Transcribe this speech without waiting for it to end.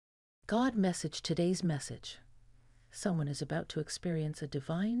God message today's message. Someone is about to experience a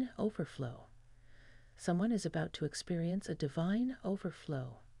divine overflow. Someone is about to experience a divine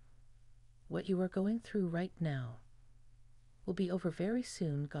overflow. What you are going through right now will be over very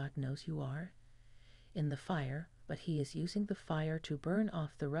soon. God knows you are in the fire, but He is using the fire to burn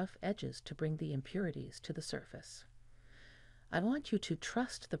off the rough edges to bring the impurities to the surface. I want you to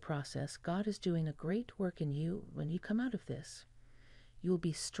trust the process. God is doing a great work in you. When you come out of this, you will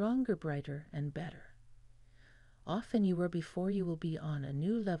be stronger, brighter, and better. Often you were before. You will be on a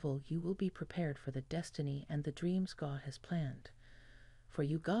new level. You will be prepared for the destiny and the dreams God has planned. For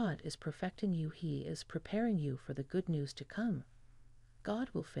you, God is perfecting you. He is preparing you for the good news to come. God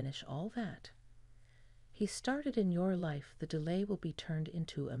will finish all that. He started in your life. The delay will be turned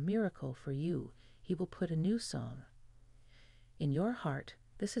into a miracle for you. He will put a new song in your heart.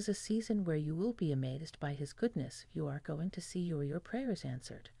 This is a season where you will be amazed by His goodness. You are going to see your prayers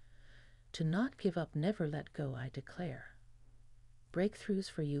answered. To not give up, never let go, I declare.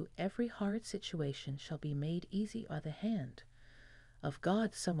 Breakthroughs for you. Every hard situation shall be made easy by the hand of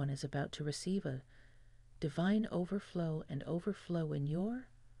God. Someone is about to receive a divine overflow, and overflow in your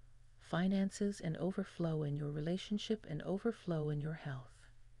finances, and overflow in your relationship, and overflow in your health,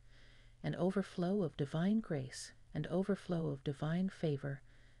 an overflow of divine grace, and overflow of divine favor,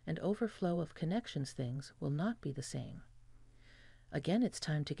 and overflow of connections. Things will not be the same. Again, it's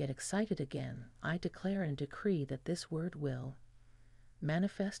time to get excited again. I declare and decree that this word will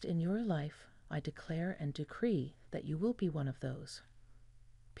manifest in your life. I declare and decree that you will be one of those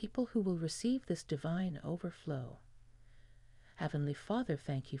people who will receive this divine overflow. Heavenly Father,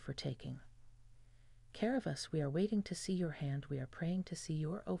 thank you for taking care of us. We are waiting to see your hand. We are praying to see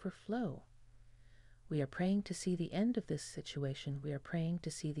your overflow. We are praying to see the end of this situation. We are praying to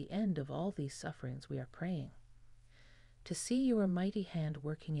see the end of all these sufferings. We are praying to see your mighty hand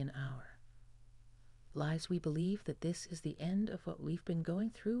working in our lives. We believe that this is the end of what we've been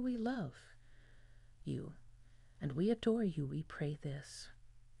going through. We love you and we adore you. We pray this,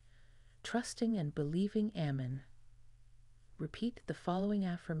 trusting and believing. Amen. Repeat the following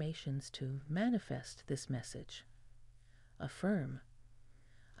affirmations to manifest this message. Affirm: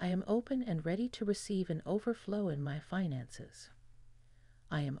 I am open and ready to receive an overflow in my finances.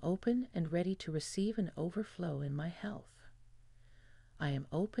 I am open and ready to receive an overflow in my health. I am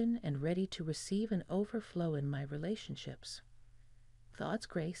open and ready to receive an overflow in my relationships. God's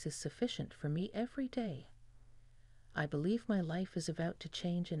grace is sufficient for me every day. I believe my life is about to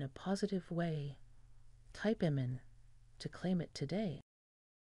change in a positive way. Type Amen to claim it today.